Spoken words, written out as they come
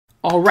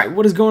Alright,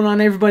 what is going on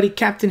everybody?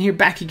 Captain here,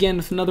 back again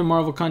with another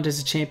Marvel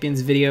Contest of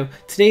Champions video.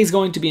 Today is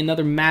going to be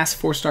another mass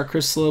 4-star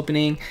crystal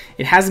opening.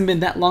 It hasn't been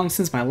that long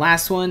since my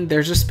last one.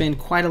 There's just been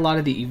quite a lot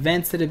of the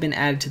events that have been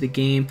added to the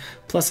game.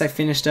 Plus I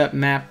finished up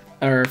map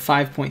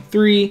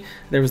 5.3.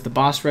 There was the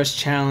boss rush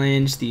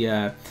challenge,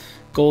 the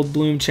gold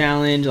bloom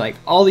challenge, like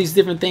all these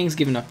different things,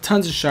 giving up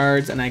tons of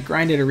shards, and I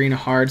grinded arena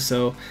hard.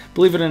 So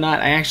believe it or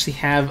not, I actually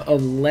have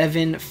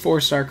 11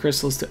 4-star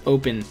crystals to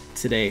open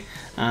today.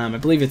 I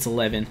believe it's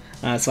 11.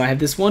 So I have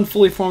this one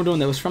fully formed one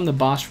that was from the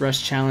boss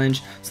rush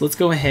challenge. So let's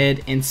go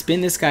ahead and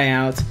spin this guy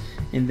out,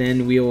 and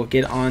then we will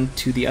get on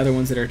to the other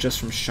ones that are just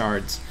from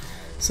shards.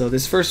 So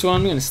this first one,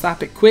 I'm going to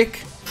stop it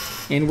quick,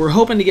 and we're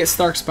hoping to get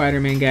Stark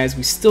Spider-Man, guys.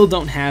 We still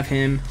don't have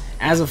him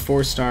as a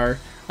 4-star.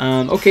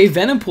 Okay,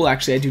 Venom Pool,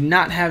 actually, I do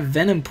not have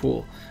Venom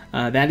Pool.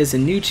 That is a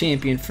new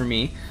champion for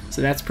me,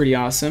 so that's pretty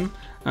awesome.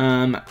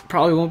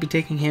 Probably won't be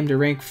taking him to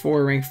rank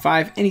 4 or rank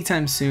 5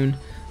 anytime soon,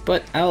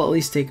 but I'll at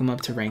least take him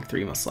up to rank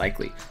 3 most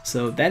likely.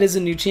 So that is a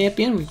new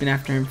champion. We've been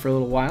after him for a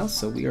little while,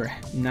 so we are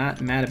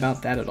not mad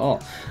about that at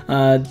all.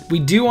 We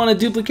do want to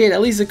duplicate at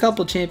least a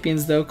couple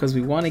champions, though, because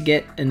we want to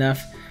get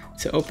enough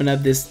to open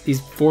up these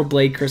 4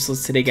 blade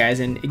crystals today, guys.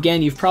 And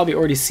again, you've probably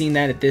already seen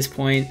that at this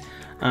point.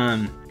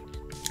 I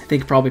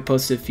think probably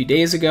posted a few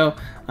days ago.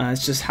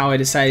 It's just how I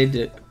decided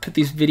to put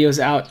these videos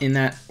out in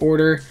that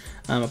order.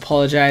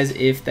 Apologize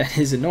if that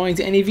is annoying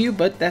to any of you,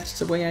 but that's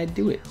the way I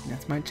do it.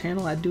 That's my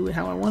channel. I do it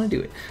how I want to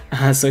do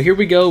it. So here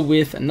we go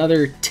with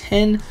another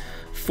 10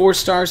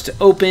 4-stars to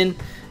open.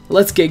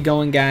 Let's get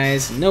going,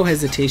 guys. No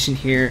hesitation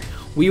here.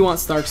 We want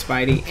Stark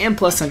Spidey, and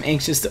plus I'm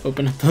anxious to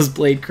open up those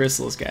blade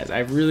crystals, guys. I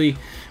really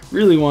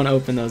want to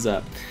open those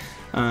up.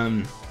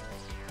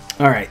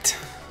 Alright,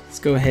 let's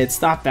go ahead,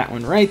 stop that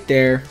one right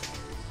there.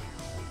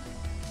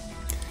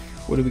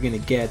 What are we gonna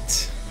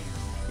get?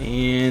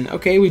 And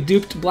okay, we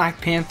duped Black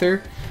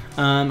Panther.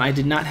 I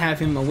did not have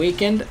him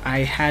awakened. I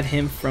had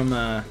him from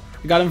I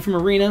got him from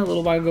arena a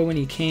little while ago when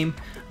he came,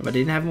 but I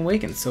didn't have him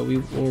awakened, so we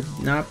will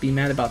not be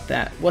mad about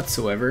that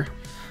whatsoever.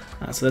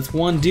 So that's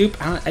one dupe.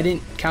 I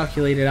didn't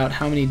calculate it out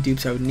how many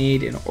dupes I would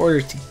need in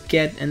order to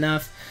get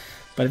enough,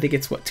 but I think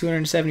it's what,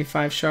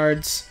 275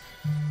 shards.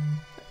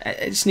 I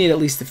just need at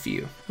least a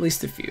few.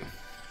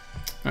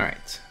 All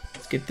right,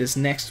 let's get this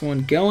next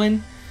one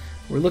going.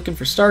 We're looking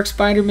for Stark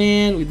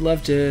Spider-Man. We'd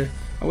love to.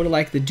 I would have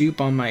liked the dupe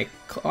on my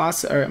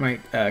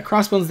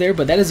crossbones there,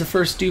 but that is the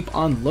first dupe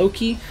on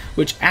Loki,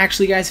 which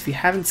actually, guys, if you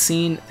haven't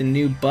seen the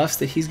new buffs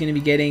that he's going to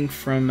be getting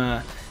from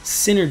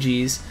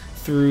synergies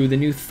through the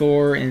new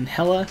Thor and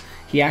Hela,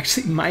 he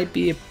actually might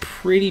be a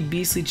pretty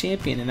beastly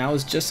champion, and I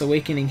was just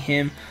awakening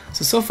him.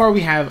 So far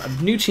we have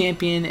a new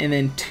champion and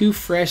then 2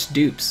 fresh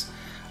dupes.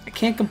 I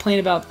can't complain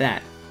about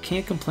that.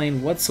 Can't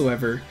complain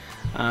whatsoever.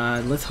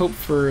 Let's hope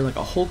for like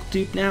a Hulk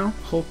dupe now.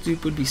 Hulk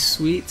dupe would be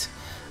sweet.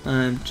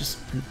 Just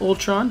an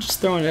Ultron, just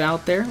throwing it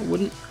out there.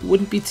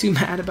 Wouldn't be too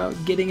mad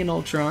about getting an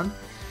Ultron.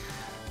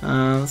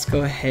 Let's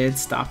go ahead,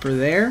 stop her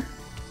there.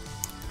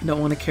 I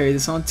don't want to carry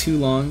this on too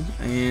long.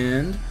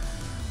 And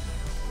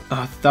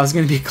that was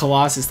going to be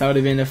Colossus. That would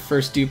have been a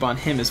first dupe on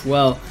him as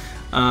well.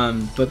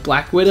 But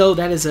Black Widow,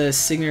 that is a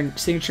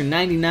signature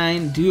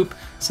 99 dupe,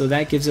 so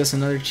that gives us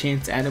another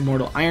chance to add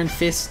Immortal Iron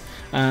Fist.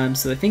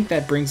 So I think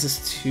that brings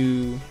us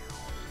to,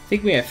 I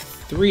think we have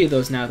 3 of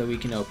those now that we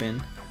can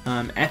open.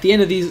 At the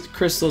end of these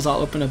crystals, I'll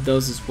open up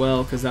those as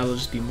well, because that'll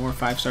just be more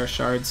 5-star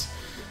shards.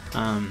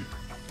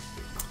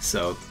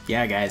 So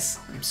yeah, guys,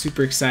 I'm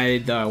super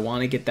excited though. I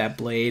want to get that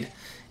blade.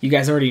 You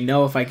guys already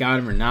know if I got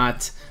him or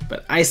not,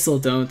 but I still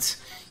don't.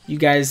 You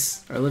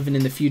guys are living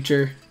in the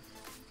future,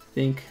 I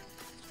think.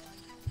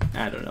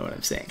 I don't know what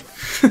I'm saying.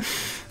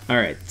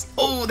 Alright.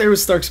 Oh, there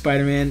was Stark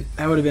Spider-Man.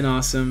 That would have been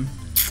awesome.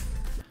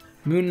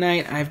 Moon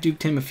Knight, I've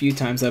duped him a few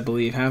times, I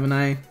believe, haven't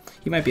I?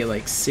 He might be at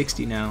like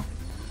 60 now.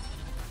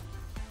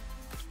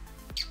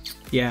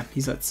 Yeah,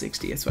 he's at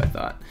 60, that's what I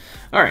thought.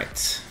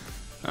 Alright.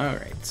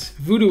 Alright.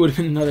 Voodoo would have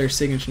been another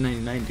signature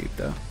 99 dupe,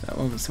 though. That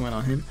one was went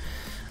on him.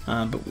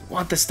 But we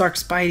want the Stark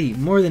Spidey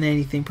more than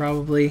anything,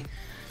 probably.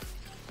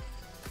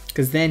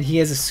 Because then he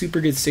has a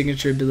super good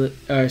signature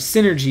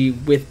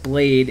synergy with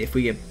Blade if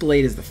we get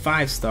Blade as the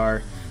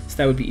 5-star. So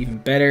that would be even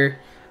better.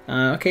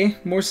 Okay,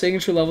 more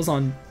signature levels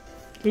on...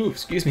 Ooh,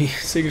 excuse me.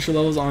 Signature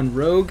levels on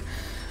Rogue.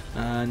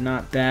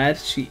 Not bad.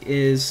 She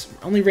is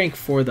only rank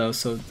 4, though,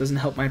 so it doesn't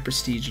help my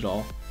prestige at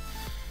all.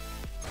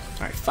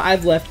 Alright,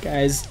 5 left,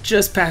 guys.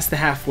 Just past the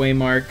halfway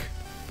mark.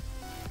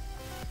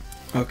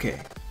 Okay,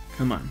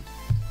 come on.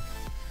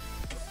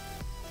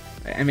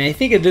 I mean, I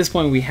think at this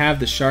point we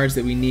have the shards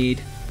that we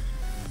need.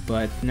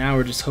 But now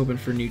we're just hoping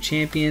for new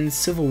champions.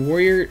 Civil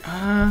Warrior, did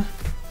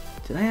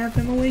I have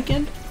him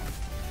awakened?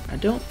 I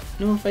don't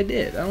know if I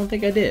did. I don't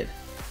think I did.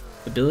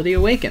 Ability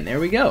awakened, there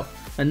we go.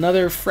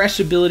 Another fresh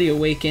ability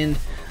awakened.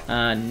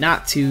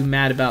 Not too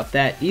mad about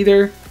that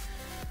either.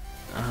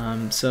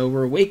 So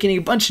we're awakening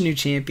a bunch of new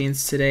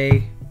champions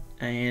today.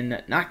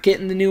 And not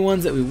getting the new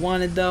ones that we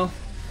wanted though.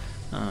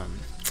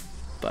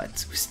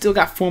 But we still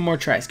got 4 more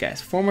tries,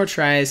 guys. 4 more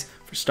tries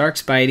for Stark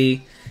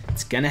Spidey.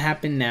 It's gonna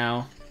happen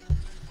now.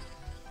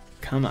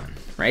 Come on.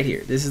 Right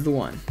here. This is the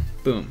one.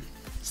 Boom.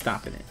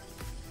 Stopping it.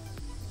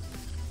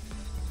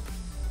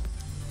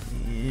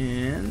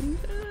 And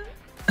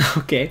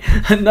okay,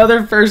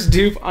 another first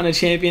dupe on a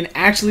champion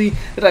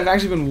that I've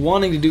actually been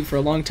wanting to dupe for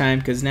a long time,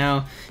 because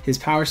now his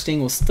power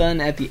sting will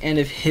stun at the end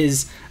of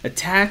his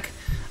attack.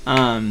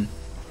 So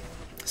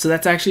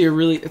that's actually a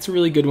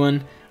really good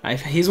one.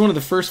 He's one of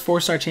the first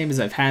 4-star champions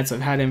I've had, so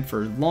I've had him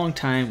for a long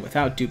time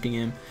without duping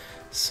him.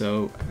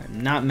 So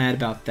I'm not mad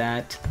about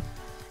that.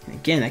 And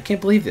again, I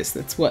can't believe this.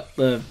 That's what,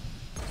 the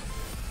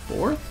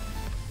 4th,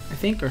 I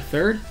think, or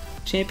 3rd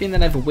champion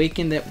that I've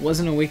awakened that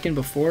wasn't awakened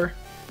before.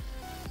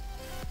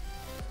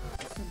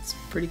 It's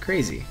pretty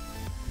crazy.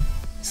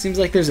 Seems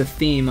like there's a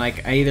theme.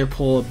 Like I either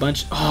pull a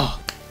bunch.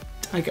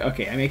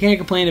 Okay. I mean, I can't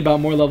complain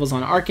about more levels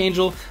on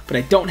Archangel, but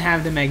I don't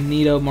have the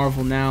Magneto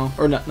Marvel now,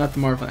 or not the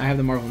Marvel. I have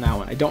the Marvel Now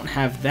one. I don't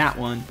have that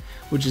one,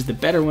 which is the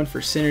better one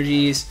for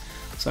synergies.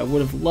 So I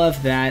would have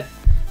loved that,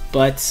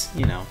 but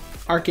you know,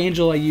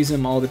 Archangel, I use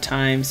him all the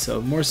time,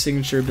 so more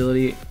signature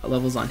ability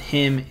levels on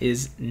him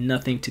is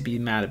nothing to be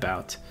mad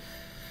about.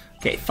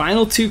 Okay,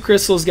 final 2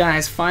 crystals,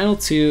 guys. Final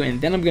 2, and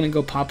then I'm gonna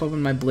go pop up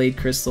on my blade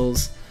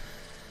crystals.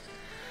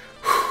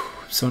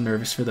 So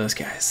nervous for those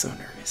guys, so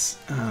nervous.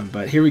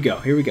 But here we go,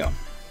 here we go.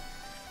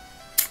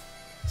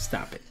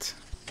 Stop it.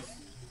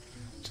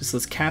 Just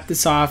let's cap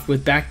this off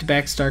with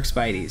back-to-back Stark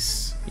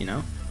Spideys, you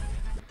know?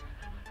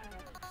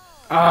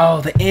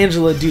 Oh, the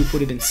Angela dupe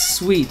would have been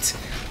sweet.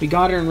 We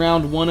got her in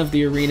round 1 of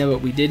the arena,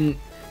 but we didn't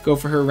go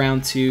for her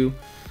round 2.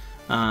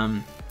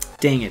 Dang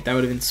it, that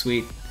would have been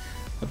sweet.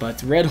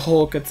 But Red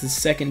Hulk, that's the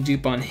second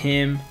dupe on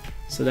him,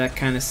 so that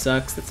kind of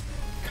sucks. That's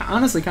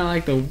honestly kind of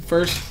like the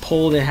first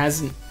pull that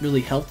hasn't really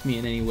helped me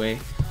in any way.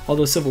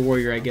 Although Civil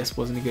Warrior, I guess,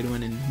 wasn't a good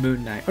one, in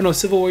Moon Knight. Oh no,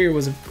 Civil Warrior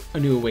was a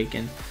new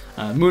awaken.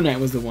 Moon Knight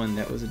was the one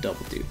that was a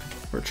double dupe,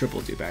 or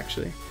triple dupe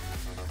actually.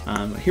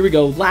 Here we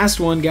go,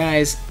 last one,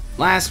 guys.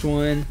 Last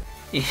one,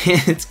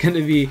 and it's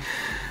gonna be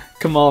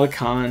Kamala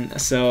Khan.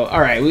 So,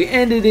 alright, we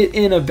ended it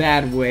in a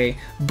bad way,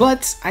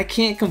 but I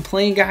can't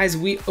complain, guys.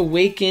 We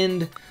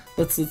awakened.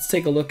 Let's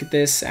take a look at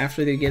this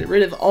after they get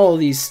rid of all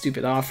these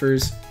stupid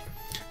offers.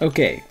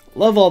 Okay,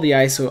 love all the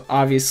ISO,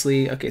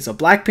 obviously. Okay, so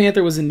Black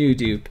Panther was a new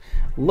dupe.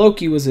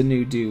 Loki was a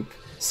new dupe.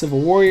 Civil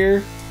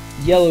Warrior,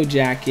 Yellow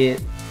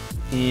Jacket,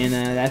 and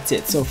that's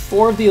it. So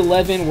 4 of the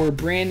 11 were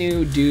brand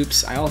new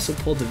dupes. I also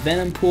pulled the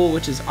Venom pool,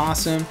 which is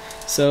awesome.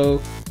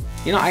 So,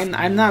 you know,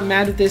 I'm not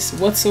mad at this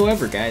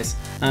whatsoever, guys.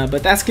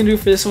 But that's going to do it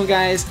for this one,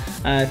 guys.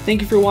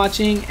 Thank you for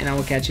watching, and I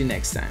will catch you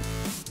next time.